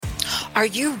Are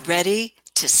you ready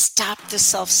to stop the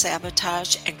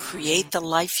self-sabotage and create the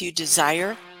life you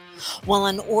desire? Well,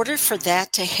 in order for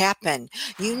that to happen,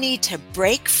 you need to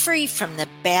break free from the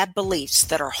bad beliefs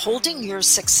that are holding your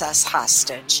success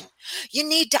hostage. You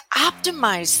need to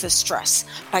optimize the stress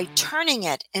by turning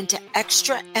it into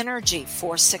extra energy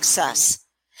for success.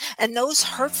 And those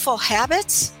hurtful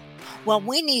habits? Well,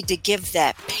 we need to give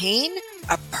that pain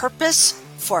a purpose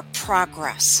for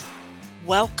progress.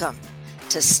 Welcome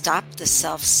to Stop the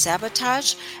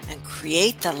Self-Sabotage and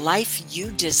Create the Life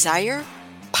You Desire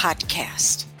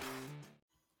podcast.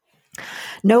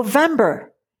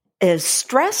 November is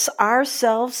Stress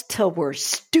Ourselves Till We're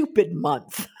Stupid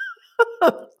month.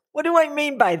 What do I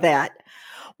mean by that?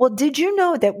 Well, did you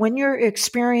know that when you're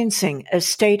experiencing a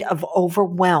state of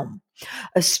overwhelm,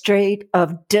 a state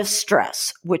of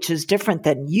distress, which is different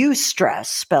than eustress,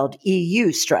 spelled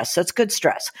EU stress, that's good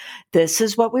stress. This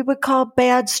is what we would call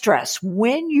bad stress.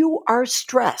 When you are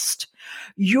stressed,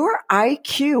 your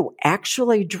IQ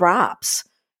actually drops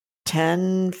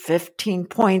 10, 15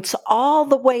 points, all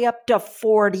the way up to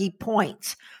 40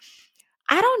 points.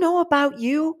 I don't know about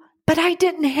you, but I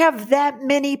didn't have that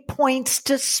many points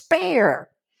to spare.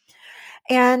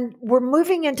 And we're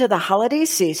moving into the holiday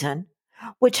season,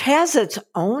 which has its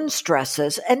own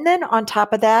stresses. And then on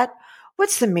top of that,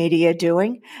 what's the media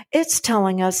doing? It's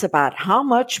telling us about how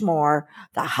much more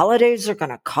the holidays are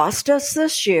going to cost us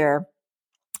this year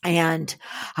and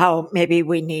how maybe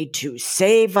we need to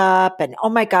save up and, oh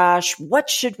my gosh, what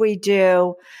should we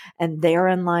do? And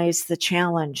therein lies the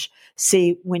challenge.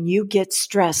 See, when you get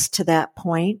stressed to that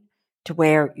point to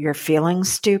where you're feeling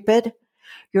stupid,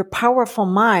 your powerful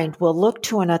mind will look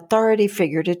to an authority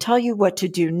figure to tell you what to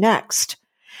do next.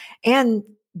 And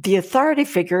the authority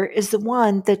figure is the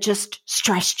one that just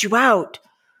stressed you out.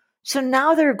 So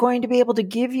now they're going to be able to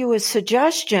give you a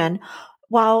suggestion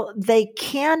while they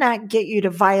cannot get you to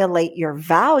violate your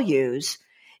values.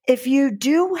 If you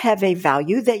do have a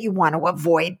value that you want to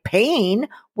avoid pain,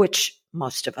 which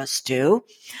most of us do,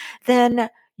 then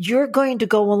you're going to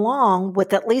go along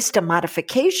with at least a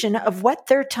modification of what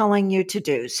they're telling you to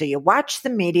do. So you watch the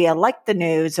media, like the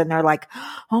news, and they're like,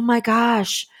 oh my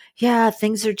gosh, yeah,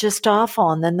 things are just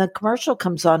awful. And then the commercial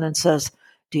comes on and says,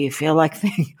 do you feel like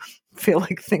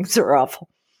things are awful?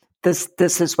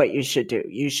 This is what you should do.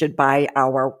 You should buy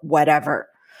our whatever.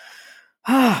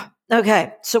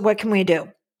 Okay, so what can we do?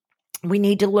 We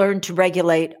need to learn to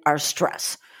regulate our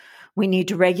stress. We need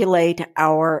to regulate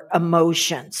our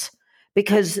emotions,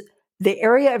 because the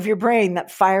area of your brain that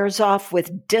fires off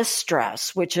with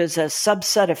distress, which is a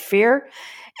subset of fear,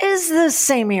 is the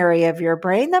same area of your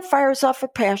brain that fires off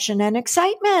with passion and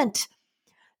excitement.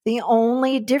 The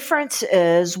only difference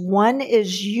is one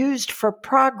is used for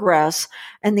progress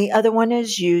and the other one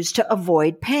is used to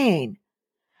avoid pain.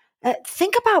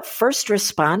 Think about first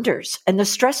responders and the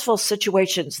stressful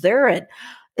situations they're in.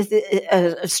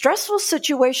 A stressful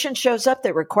situation shows up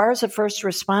that requires a first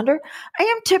responder, I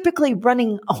am typically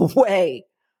running away,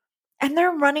 and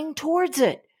they're running towards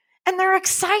it, and they're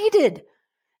excited,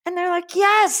 and they're like,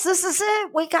 yes, this is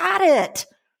it. We got it.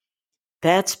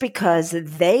 That's because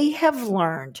they have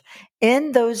learned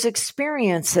in those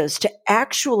experiences to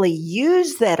actually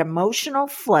use that emotional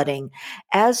flooding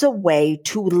as a way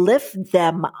to lift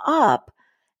them up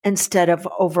instead of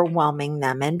overwhelming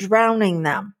them and drowning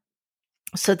them.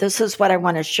 So this is what I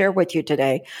want to share with you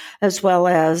today, as well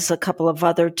as a couple of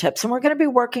other tips. And we're going to be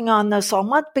working on this all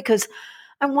month because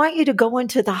I want you to go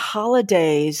into the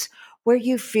holidays where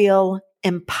you feel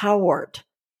empowered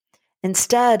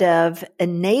instead of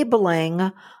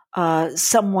enabling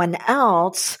someone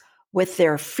else with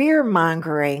their fear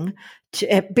mongering.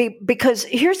 Because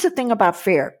here's the thing about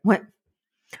fear. When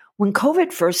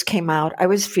COVID first came out, I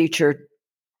was featured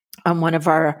on one of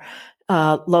our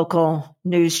local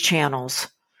news channels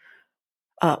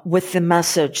with the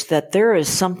message that there is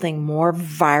something more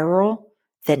viral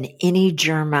than any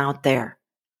germ out there,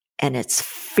 and it's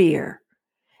fear.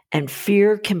 And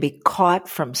fear can be caught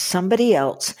from somebody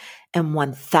else in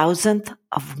 1,000th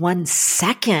of 1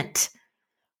 second.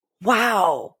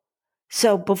 Wow.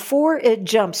 So before it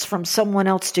jumps from someone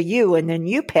else to you and then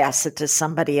you pass it to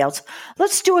somebody else,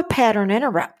 let's do a pattern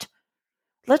interrupt.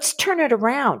 Let's turn it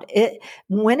around.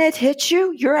 When it hits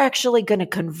you, you're actually going to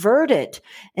convert it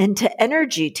into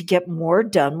energy to get more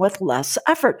done with less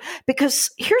effort. Because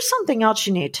here's something else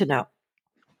you need to know.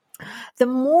 The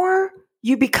more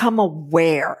you become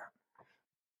aware,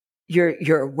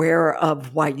 you're aware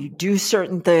of why you do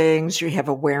certain things, you have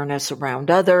awareness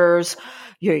around others,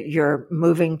 you're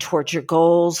moving towards your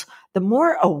goals. The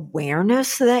more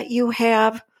awareness that you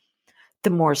have, the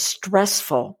more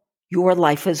stressful your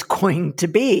life is going to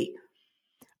be.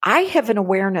 I have an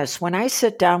awareness when I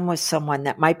sit down with someone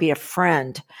that might be a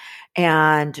friend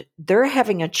and they're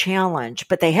having a challenge,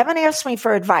 but they haven't asked me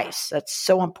for advice. That's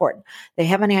so important. They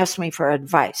haven't asked me for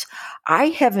advice. I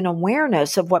have an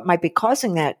awareness of what might be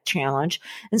causing that challenge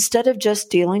instead of just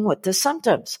dealing with the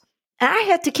symptoms. And I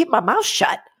had to keep my mouth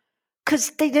shut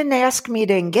because they didn't ask me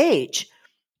to engage.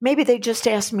 Maybe they just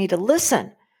asked me to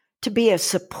listen, to be a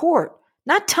support,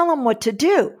 not tell them what to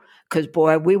do. Because,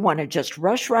 boy, we want to just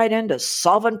rush right into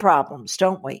solving problems,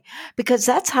 don't we? Because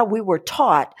that's how we were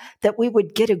taught that we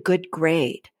would get a good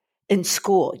grade in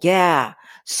school. Yeah,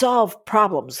 solve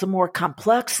problems. The more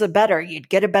complex, the better. You'd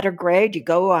get a better grade. You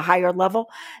go a higher level.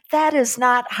 That is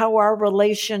not how our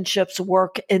relationships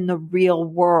work in the real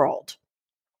world.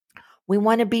 We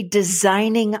want to be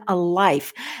designing a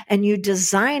life, and you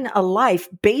design a life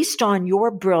based on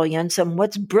your brilliance and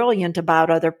what's brilliant about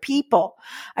other people.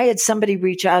 I had somebody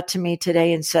reach out to me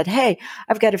today and said, hey,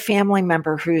 I've got a family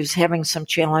member who's having some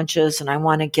challenges and I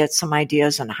want to get some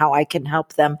ideas on how I can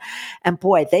help them. And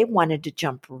boy, they wanted to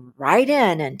jump right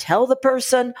in and tell the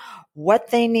person what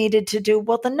they needed to do.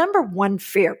 Well, the number one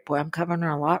fear, boy, I'm covering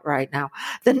a lot right now.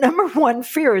 The number one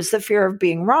fear is the fear of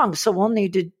being wrong. So we'll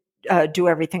need to do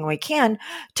everything we can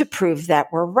to prove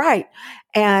that we're right.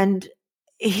 And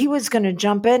he was going to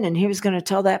jump in and he was going to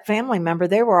tell that family member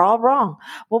they were all wrong.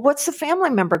 Well, what's the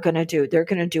family member going to do? They're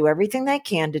going to do everything they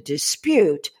can to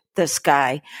dispute this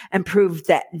guy and prove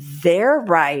that they're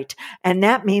right. And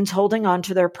that means holding on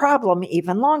to their problem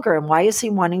even longer. And why is he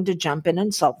wanting to jump in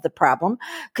and solve the problem?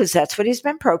 Because that's what he's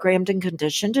been programmed and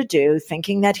conditioned to do,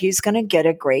 thinking that he's going to get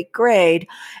a great grade.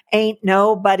 Ain't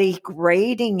nobody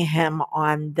grading him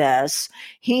on this.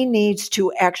 He needs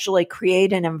to actually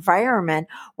create an environment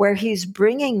where he's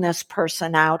bringing this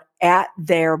person out at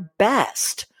their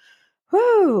best.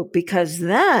 Whoo, because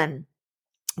then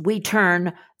we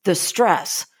turn the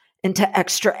stress into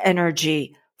extra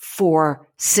energy for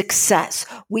success.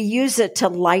 We use it to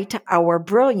light our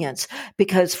brilliance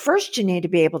because first you need to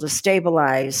be able to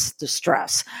stabilize the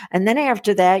stress. And then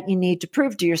after that, you need to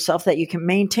prove to yourself that you can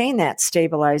maintain that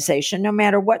stabilization no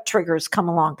matter what triggers come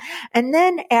along. And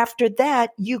then after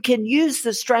that, you can use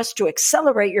the stress to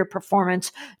accelerate your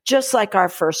performance, just like our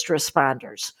first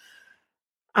responders.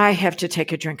 I have to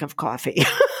take a drink of coffee.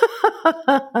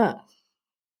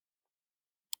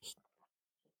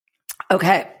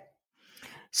 Okay.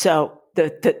 So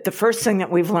the first thing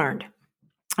that we've learned,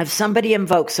 if somebody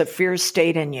invokes a fear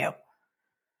state in you,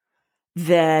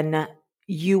 then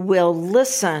you will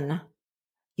listen.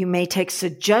 You may take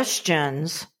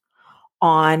suggestions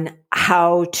on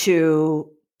how to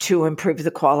improve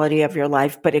the quality of your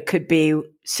life, but it could be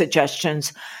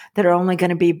suggestions that are only going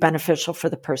to be beneficial for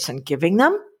the person giving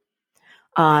them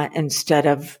instead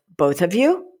of both of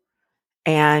you.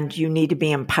 And you need to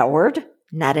be empowered,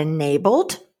 not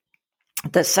enabled.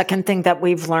 The second thing that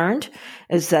we've learned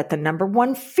is that the number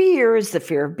one fear is the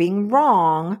fear of being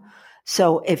wrong.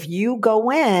 So if you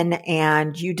go in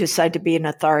and you decide to be an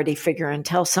authority figure and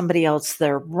tell somebody else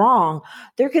they're wrong,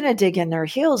 they're going to dig in their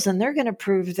heels and they're going to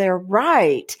prove they're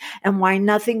right and why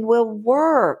nothing will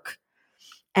work.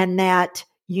 And that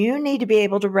you need to be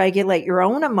able to regulate your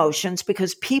own emotions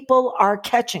because people are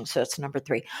catching. So that's number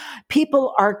 3.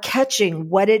 People are catching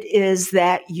what it is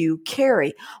that you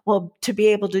carry. Well, to be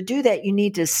able to do that, you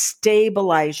need to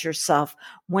stabilize yourself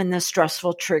when the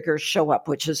stressful triggers show up,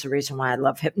 which is the reason why I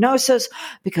love hypnosis,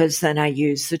 because then I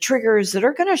use the triggers that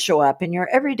are going to show up in your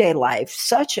everyday life,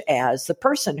 such as the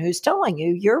person who's telling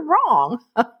you you're wrong.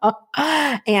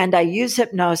 And I use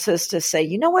hypnosis to say,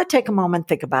 you know what, take a moment,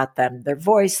 think about them, their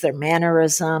voice, their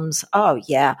mannerisms. Oh,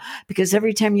 yeah, because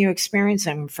every time you experience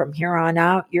them from here on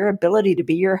out, your ability to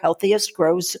be your healthiest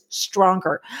grows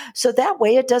stronger. So that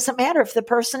way, it doesn't matter if the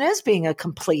person is being a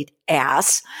complete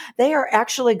ass. They are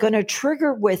actually going to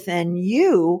trigger within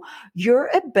you your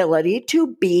ability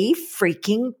to be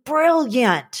freaking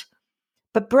brilliant.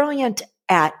 But brilliant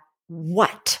at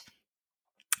what?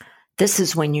 This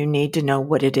is when you need to know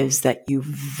what it is that you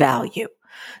value.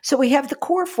 So we have the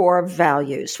core 4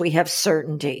 values. We have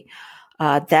certainty.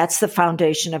 That's the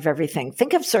foundation of everything.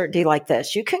 Think of certainty like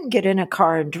this. You couldn't get in a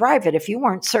car and drive it if you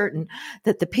weren't certain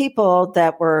that the people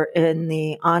that were in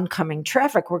the oncoming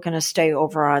traffic were going to stay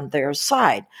over on their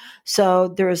side. So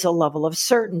there is a level of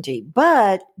certainty,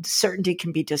 but certainty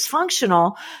can be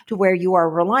dysfunctional to where you are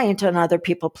reliant on other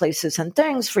people, places, and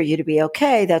things for you to be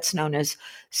okay. That's known as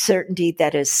certainty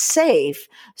that is safe.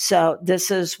 So this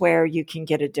is where you can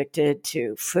get addicted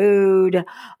to food,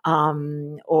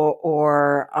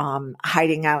 or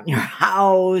hiding out in your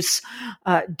house,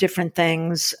 different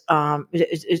things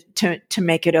to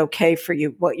make it okay for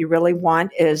you. What you really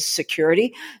want is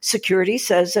security. Security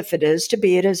says, if it is to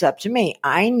be, it is up to me.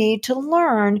 I need to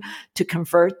learn to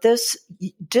convert this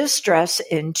distress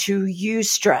into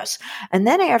eustress. And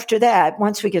then after that,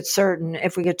 once we get certain,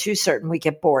 if we get too certain, we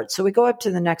get bored. So we go up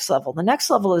to the next level. The next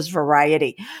level is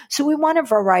variety. So we want a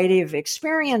variety of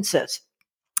experiences.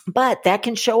 But that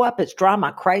can show up as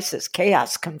drama, crisis,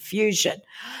 chaos, confusion.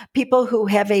 People who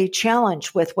have a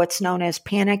challenge with what's known as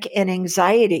panic and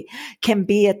anxiety can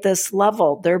be at this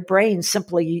level. Their brain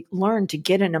simply learn to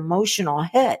get an emotional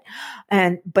hit,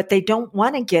 but they don't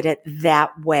want to get it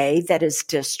that way. That is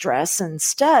distress.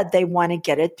 Instead, they want to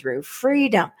get it through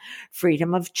freedom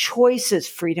of choices,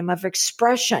 freedom of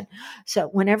expression. So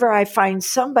whenever I find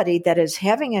somebody that is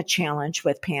having a challenge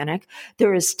with panic,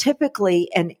 there is typically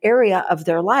an area of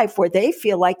their life where they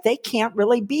feel like they can't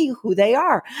really be who they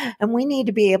are. And we need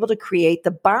to be able to create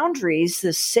the boundaries,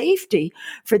 the safety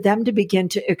for them to begin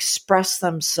to express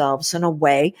themselves in a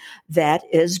way that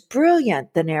is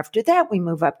brilliant. Then after that, we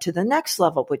move up to the next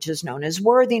level, which is known as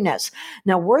worthiness.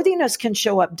 Now, worthiness can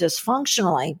show up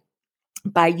dysfunctionally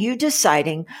by you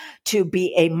deciding to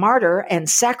be a martyr and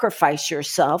sacrifice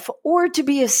yourself, or to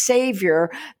be a savior.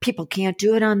 People can't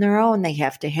do it on their own. They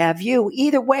have to have you.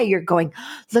 Either way, you're going,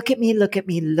 look at me, look at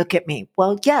me, look at me.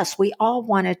 Well, yes, we all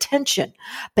want attention,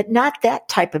 but not that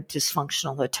type of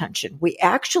dysfunctional attention. We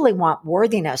actually want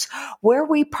worthiness, where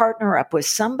we partner up with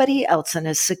somebody else in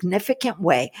a significant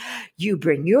way. You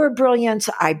bring your brilliance,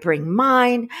 I bring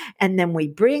mine, and then we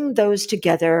bring those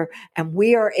together and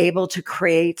we are able to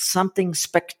create something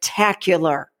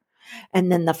spectacular. And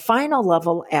then the final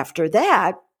level after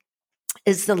that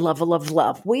is the level of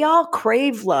love. We all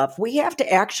crave love. We have to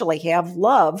actually have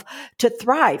love to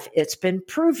thrive. It's been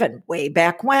proven way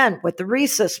back when with the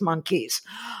rhesus monkeys,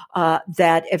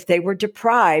 that if they were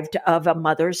deprived of a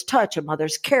mother's touch, a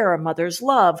mother's care, a mother's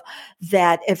love,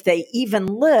 that if they even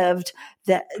lived,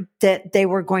 that they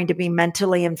were going to be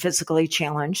mentally and physically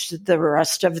challenged the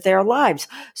rest of their lives.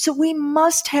 So we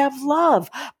must have love.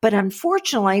 But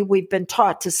unfortunately, we've been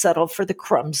taught to settle for the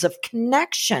crumbs of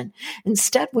connection.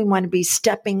 Instead, we want to be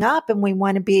stepping up, and we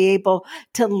want to be able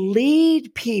to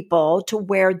lead people to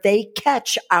where they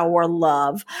catch our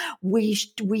love. We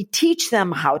teach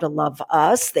them how to love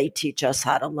us. They teach us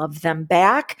how to love them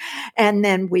back. And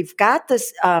then we've got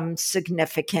this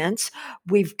significance.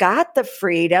 We've got the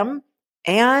freedom.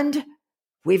 And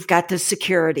we've got the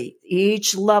security.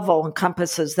 Each level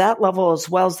encompasses that level as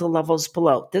well as the levels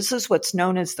below. This is what's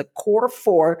known as the core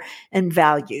four and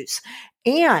values.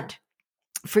 And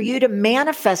for you to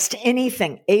manifest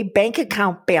anything, a bank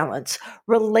account balance,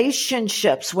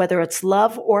 relationships, whether it's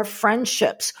love or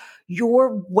friendships,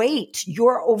 your weight,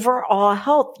 your overall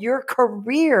health, your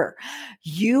career,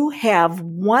 you have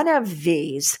one of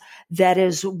these that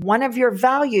is one of your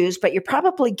values, but you're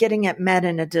probably getting it met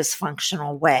in a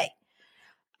dysfunctional way.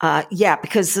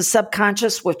 Because the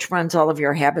subconscious, which runs all of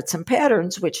your habits and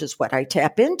patterns, which is what I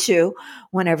tap into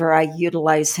whenever I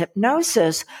utilize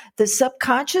hypnosis, the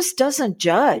subconscious doesn't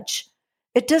judge.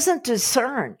 It doesn't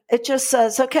discern. It just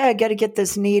says, okay, I got to get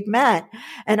this need met.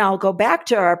 And I'll go back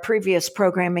to our previous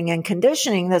programming and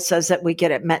conditioning that says that we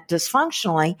get it met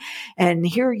dysfunctionally. And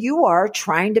here you are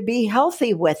trying to be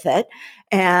healthy with it.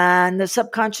 And the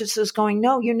subconscious is going,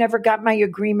 no, you never got my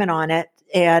agreement on it.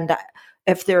 And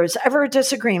if there is ever a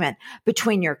disagreement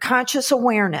between your conscious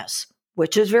awareness,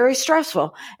 which is very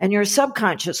stressful, and your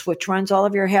subconscious, which runs all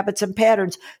of your habits and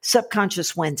patterns,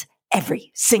 subconscious wins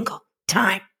every single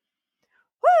time.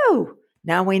 Woo!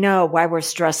 Now we know why we're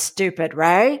stressed stupid,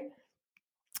 right?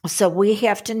 So we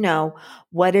have to know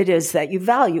what it is that you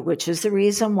value, which is the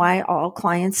reason why all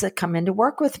clients that come in to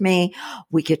work with me,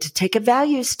 we get to take a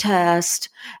values test.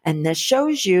 And this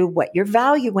shows you what you're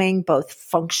valuing, both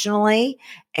functionally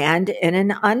and in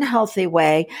an unhealthy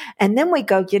way. And then we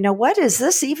go, you know what? Is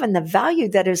this even the value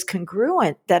that is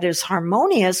congruent, that is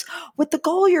harmonious with the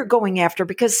goal you're going after?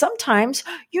 Because sometimes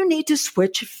you need to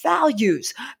switch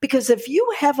values. Because if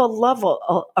you have a level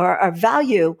or a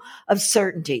value of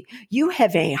certainty, you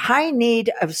have a high need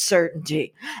of certainty.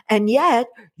 And yet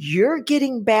you're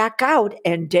getting back out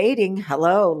and dating,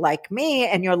 hello, like me,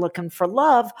 and you're looking for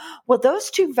love. Well,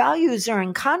 those two values are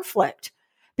in conflict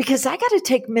because I got to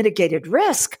take mitigated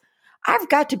risk. I've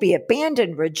got to be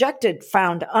abandoned, rejected,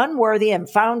 found unworthy, and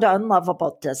found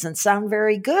unlovable. Doesn't sound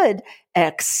very good,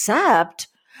 except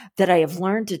that I have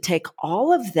learned to take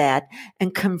all of that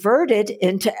and convert it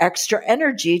into extra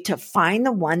energy to find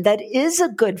the one that is a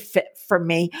good fit for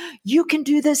me. You can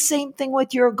do the same thing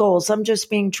with your goals. I'm just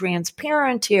being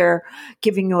transparent here,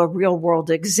 giving you a real world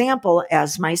example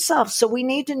as myself. So we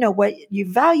need to know what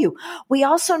you value. We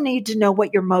also need to know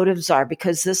what your motives are,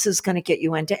 because this is going to get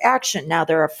you into action. Now,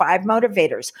 there are 5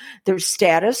 motivators. There's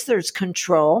status, there's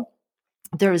control,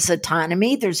 there's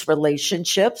autonomy, there's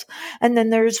relationships, and then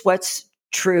there's what's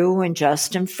true and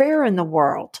just and fair in the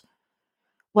world.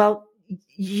 Well,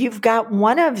 you've got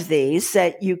one of these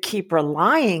that you keep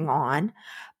relying on,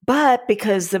 but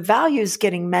because the value is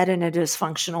getting met in a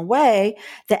dysfunctional way,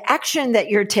 the action that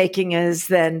you're taking is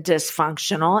then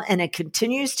dysfunctional, and it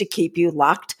continues to keep you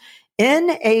locked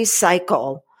in a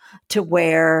cycle to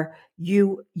where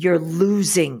you're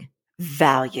losing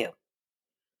value.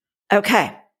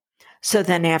 Okay. So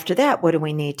then after that, what do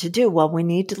we need to do? Well, we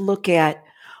need to look at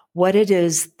what it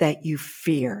is that you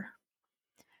fear,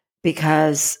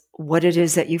 because what it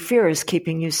is that you fear is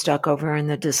keeping you stuck over in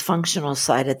the dysfunctional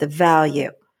side of the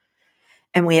value.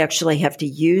 And we actually have to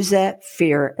use that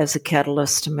fear as a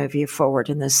catalyst to move you forward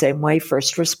in the same way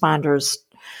first responders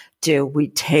do. We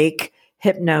take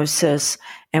hypnosis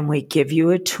and we give you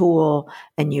a tool,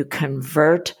 and you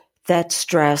convert that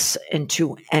stress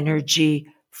into energy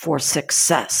for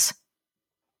success.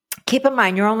 Keep in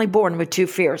mind, you're only born with 2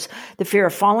 fears, the fear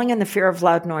of falling and the fear of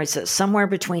loud noises. Somewhere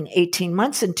between 18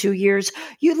 months and 2 years,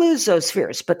 you lose those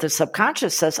fears. But the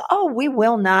subconscious says, oh, we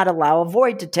will not allow a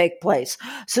void to take place.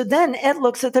 So then it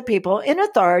looks at the people in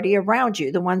authority around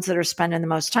you, the ones that are spending the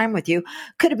most time with you.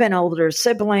 Could have been older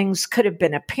siblings, could have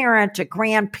been a parent, a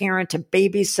grandparent, a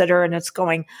babysitter, and it's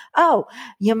going, oh,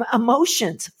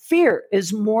 emotions, fear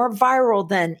is more viral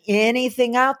than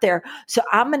anything out there. So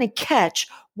I'm going to catch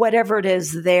whatever it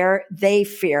is they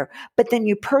fear, but then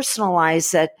you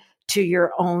personalize it to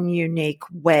your own unique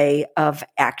way of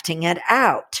acting it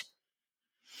out.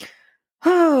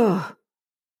 Oh,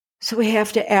 so we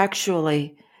have to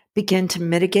actually begin to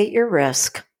mitigate your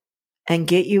risk and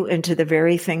get you into the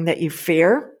very thing that you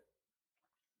fear,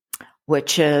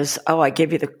 which is, I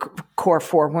gave you the core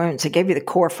 4 wounds. I gave you the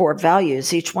core 4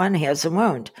 values. Each one has a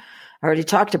wound. I already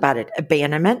talked about it.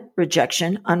 Abandonment,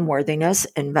 rejection, unworthiness,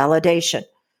 invalidation.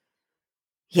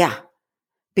 Yeah,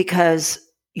 because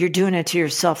you're doing it to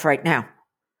yourself right now,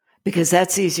 because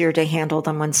that's easier to handle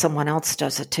than when someone else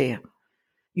does it to you.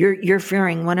 You're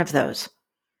fearing one of those.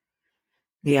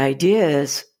 The idea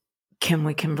is, can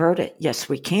we convert it? Yes,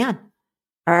 we can.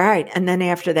 All right. And then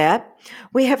after that,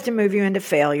 we have to move you into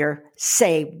failure.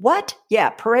 Say what?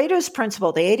 Yeah. Pareto's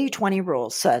principle, the 80-20 rule,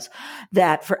 says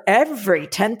that for every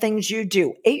 10 things you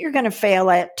do, 8 you're going to fail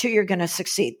at, 2 you're going to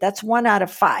succeed. That's 1 out of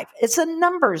 5. It's a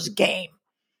numbers game.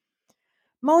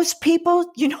 Most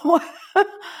people,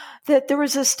 that there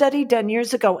was a study done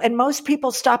years ago, and most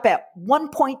people stop at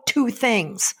 1.2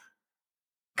 things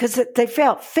because they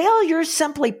fail. Failure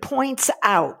simply points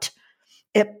out.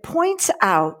 It points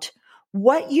out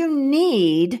what you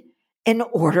need in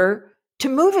order to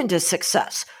move into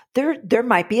success. There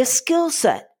might be a skill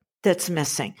set that's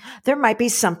missing. There might be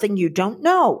something you don't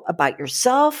know about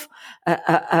yourself,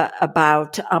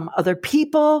 about other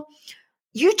people.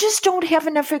 You just don't have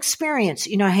enough experience.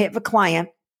 I have a client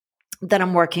that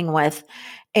I'm working with,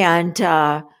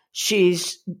 and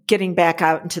she's getting back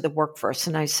out into the workforce.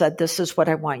 And I said, this is what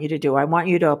I want you to do. I want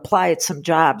you to apply at some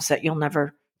jobs that you'll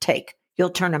never take. You'll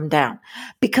turn them down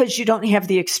because you don't have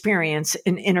the experience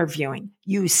in interviewing.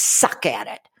 You suck at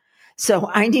it. So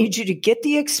I need you to get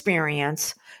the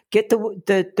experience, get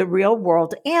the real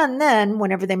world. And then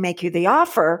whenever they make you the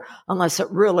offer, unless it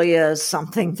really is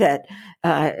something that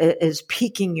is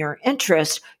piquing your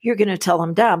interest, you're going to tell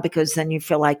them down, because then you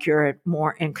feel like you're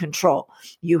more in control.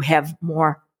 You have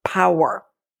more power.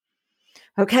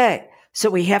 Okay. So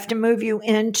we have to move you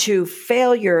into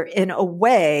failure in a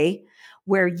way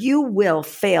where you will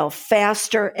fail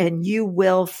faster and you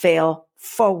will fail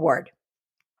forward.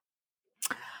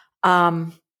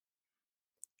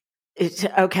 It's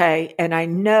okay. And I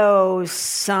know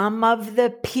some of the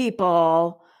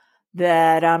people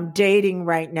that I'm dating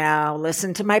right now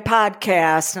listen to my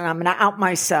podcast, and I'm going to out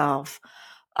myself.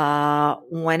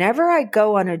 Whenever I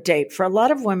go on a date, for a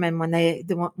lot of women,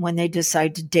 when they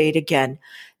decide to date again,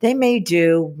 they may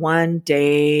do 1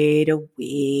 date a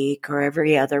week or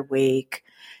every other week.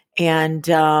 And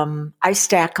I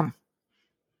stack them.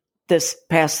 This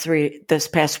past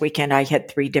weekend, I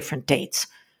had 3 different dates,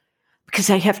 because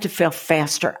I have to fail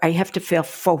faster. I have to fail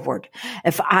forward.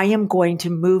 If I am going to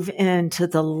move into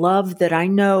the love that I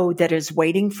know that is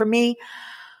waiting for me,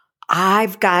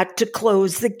 I've got to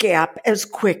close the gap as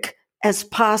quick as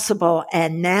possible.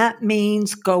 And that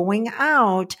means going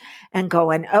out and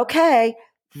going, okay,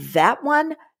 that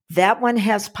one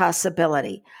has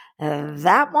possibility.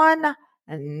 That one,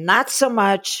 not so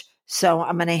much. So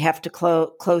I'm going to have to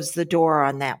close the door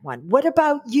on that one. What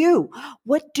about you?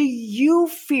 What do you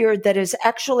fear that is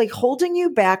actually holding you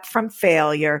back from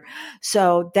failure?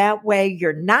 So that way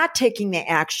you're not taking the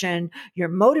action. Your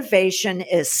motivation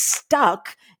is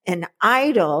stuck and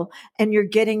idle, and you're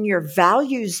getting your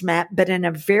values met, but in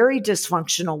a very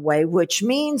dysfunctional way, which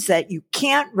means that you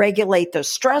can't regulate the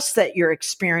stress that you're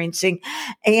experiencing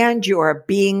and you're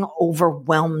being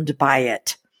overwhelmed by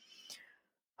it.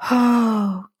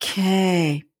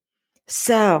 Okay.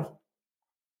 So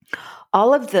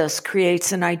all of this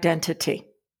creates an identity,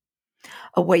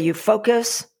 a way you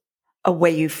focus, a way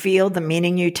you feel, the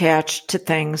meaning you attach to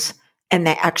things, and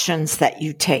the actions that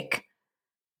you take.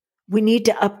 We need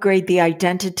to upgrade the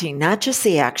identity, not just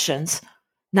the actions,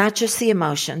 not just the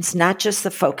emotions, not just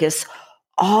the focus,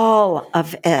 all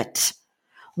of it.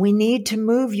 We need to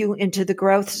move you into the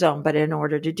growth zone. But in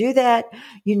order to do that,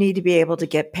 you need to be able to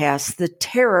get past the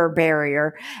terror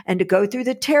barrier. And to go through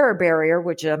the terror barrier,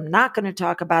 which I'm not going to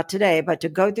talk about today, but to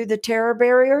go through the terror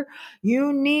barrier,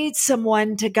 you need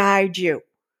someone to guide you.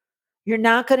 You're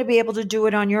not going to be able to do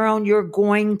it on your own. You're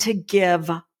going to give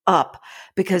up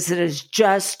because it is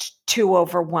just too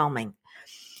overwhelming.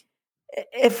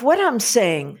 If what I'm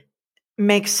saying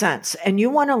makes sense and you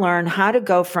want to learn how to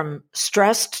go from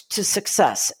stressed to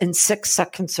success in 6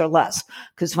 seconds or less,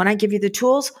 because when I give you the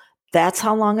tools, that's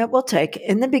how long it will take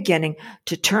in the beginning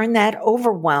to turn that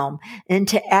overwhelm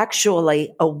into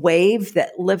actually a wave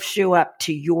that lifts you up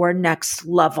to your next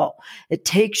level. It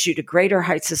takes you to greater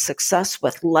heights of success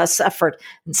with less effort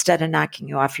instead of knocking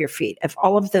you off your feet. If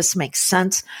all of this makes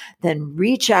sense, then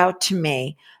reach out to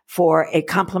me for a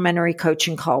complimentary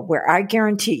coaching call where I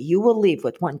guarantee you will leave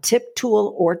with one tip,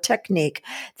 tool, or technique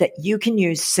that you can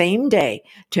use same day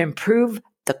to improve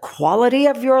the quality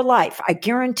of your life. I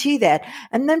guarantee that.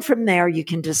 And then from there, you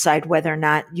can decide whether or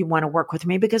not you want to work with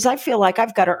me because I feel like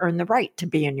I've got to earn the right to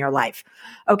be in your life.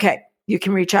 Okay. You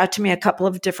can reach out to me a couple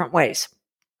of different ways.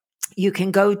 You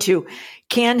can go to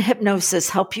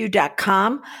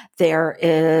canhypnosishelpyou.com. There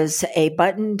is a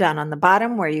button down on the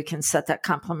bottom where you can set that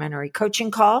complimentary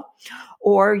coaching call,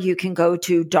 or you can go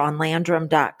to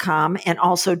dawnlandrum.com and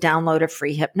also download a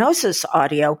free hypnosis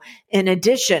audio in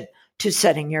addition to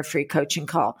setting your free coaching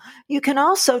call. You can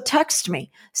also text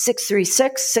me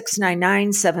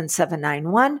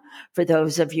 636-699-7791. For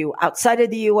those of you outside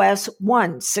of the U.S.,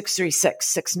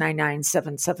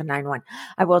 1-636-699-7791.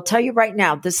 I will tell you right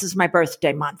now, this is my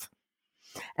birthday month.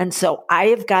 And so I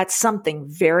have got something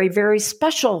very, very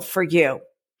special for you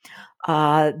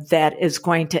that is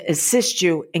going to assist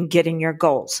you in getting your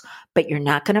goals. But you're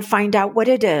not going to find out what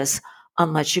it is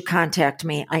unless you contact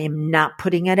me. I am not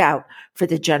putting it out for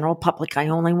the general public. I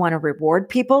only want to reward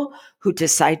people who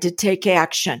decide to take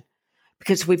action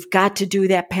because we've got to do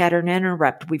that pattern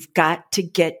interrupt. We've got to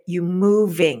get you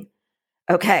moving.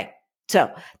 Okay. So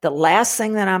the last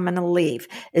thing that I'm going to leave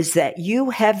is that you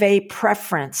have a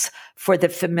preference for the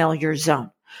familiar zone.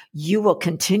 You will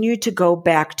continue to go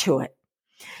back to it.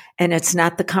 And it's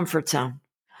not the comfort zone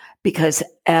because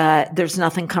there's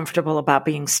nothing comfortable about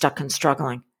being stuck and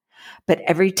struggling. But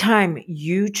every time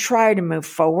you try to move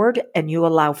forward and you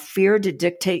allow fear to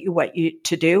dictate you what you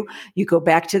to do, you go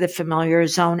back to the familiar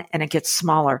zone and it gets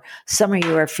smaller. Some of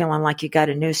you are feeling like you got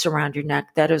a noose around your neck.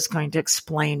 That is going to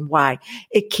explain why.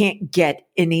 It can't get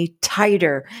any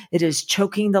tighter. It is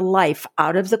choking the life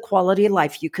out of the quality of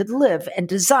life you could live and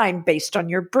design based on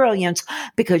your brilliance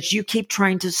because you keep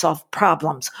trying to solve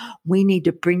problems. We need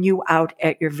to bring you out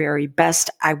at your very best.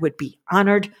 I would be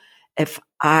honored if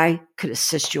I could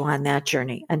assist you on that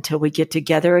journey. Until we get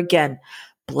together again,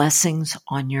 blessings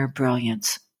on your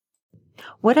brilliance.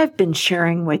 What I've been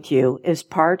sharing with you is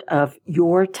part of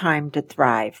your time to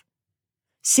thrive.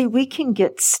 See, we can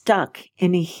get stuck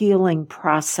in a healing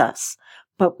process,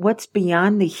 but what's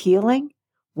beyond the healing?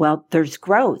 Well, there's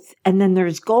growth, and then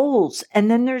there's goals, and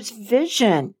then there's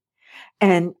vision.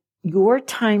 And your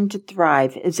time to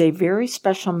thrive is a very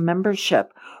special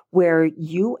membership where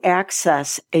you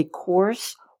access a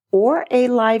course or a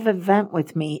live event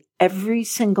with me every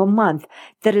single month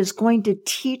that is going to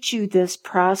teach you this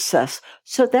process.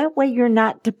 So that way you're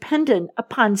not dependent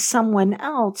upon someone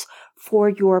else for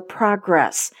your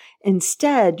progress.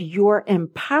 Instead, you're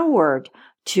empowered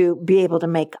to be able to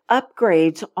make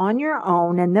upgrades on your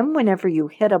own. And then whenever you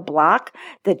hit a block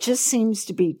that just seems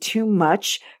to be too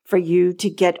much for you to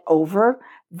get over,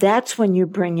 that's when you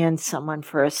bring in someone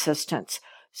for assistance.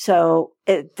 So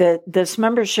this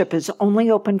membership is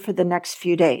only open for the next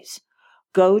few days.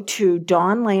 go to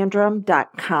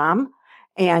dawnlandrum.com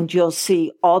and you'll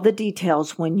see all the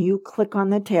details when you click on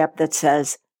the tab that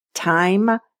says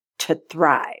Time to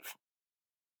Thrive.